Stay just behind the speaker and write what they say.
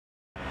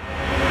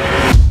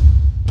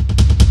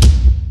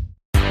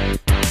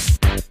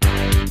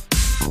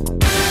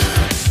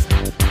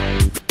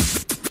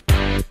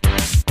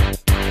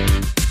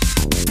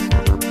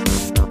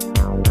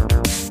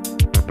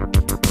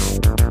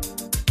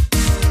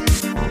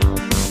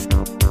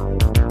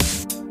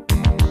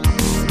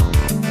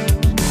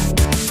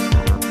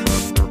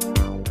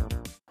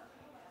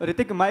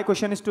Hrithik, my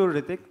question is to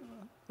Hrithik.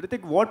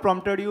 Hrithik, what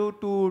prompted you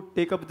to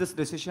take up this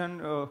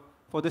decision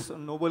for this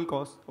noble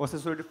cause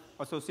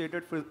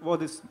associated for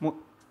this?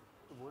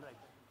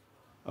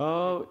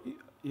 Uh,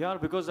 yeah,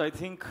 because I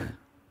think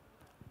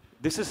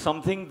this is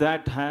something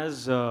that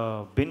has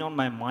been on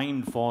my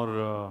mind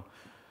for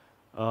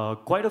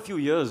quite a few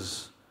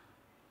years.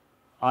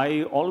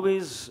 I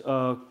always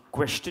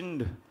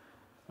questioned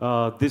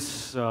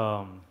this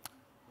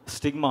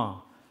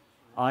stigma.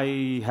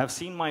 I have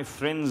seen my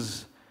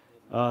friends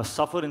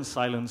suffer in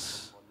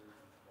silence,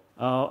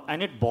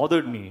 and it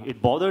bothered me.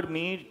 It bothered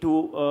me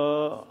to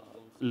a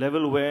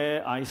level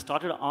where I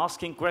started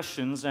asking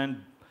questions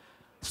and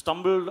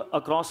stumbled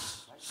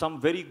across some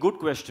very good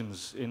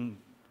questions in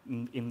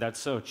that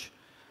search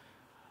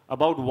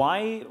about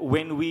why,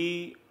 when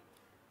we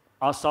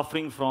are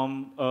suffering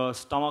from a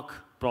stomach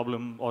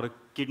problem or a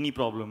kidney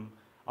problem,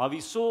 are we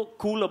so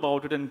cool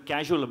about it and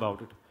casual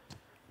about it?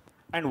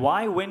 And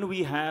why, when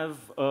we have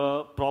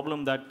a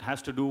problem that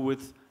has to do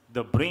with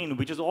the brain,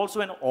 which is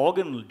also an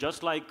organ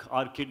just like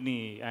our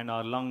kidney and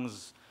our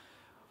lungs,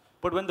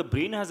 but when the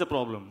brain has a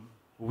problem,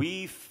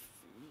 we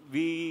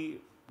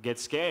get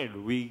scared.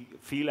 We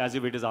feel as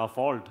if it is our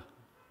fault,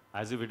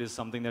 as if it is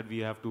something that we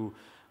have to,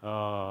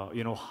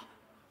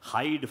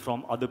 hide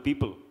from other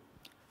people.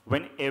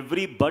 When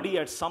everybody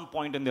at some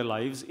point in their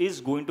lives is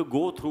going to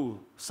go through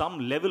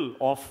some level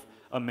of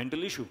a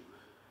mental issue.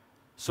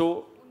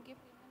 So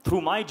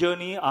through my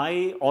journey,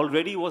 I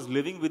already was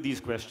living with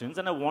these questions,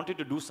 and I wanted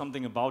to do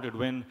something about it.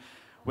 When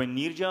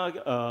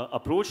Neerja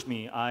approached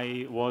me,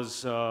 I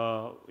was,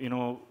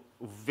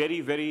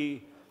 very,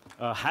 very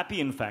happy,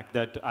 in fact,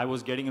 that I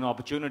was getting an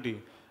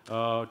opportunity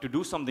to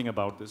do something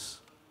about this.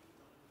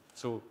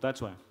 So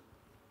that's why.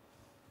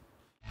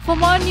 For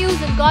more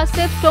news and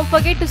gossips, don't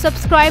forget to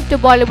subscribe to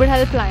Bollywood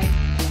Helpline.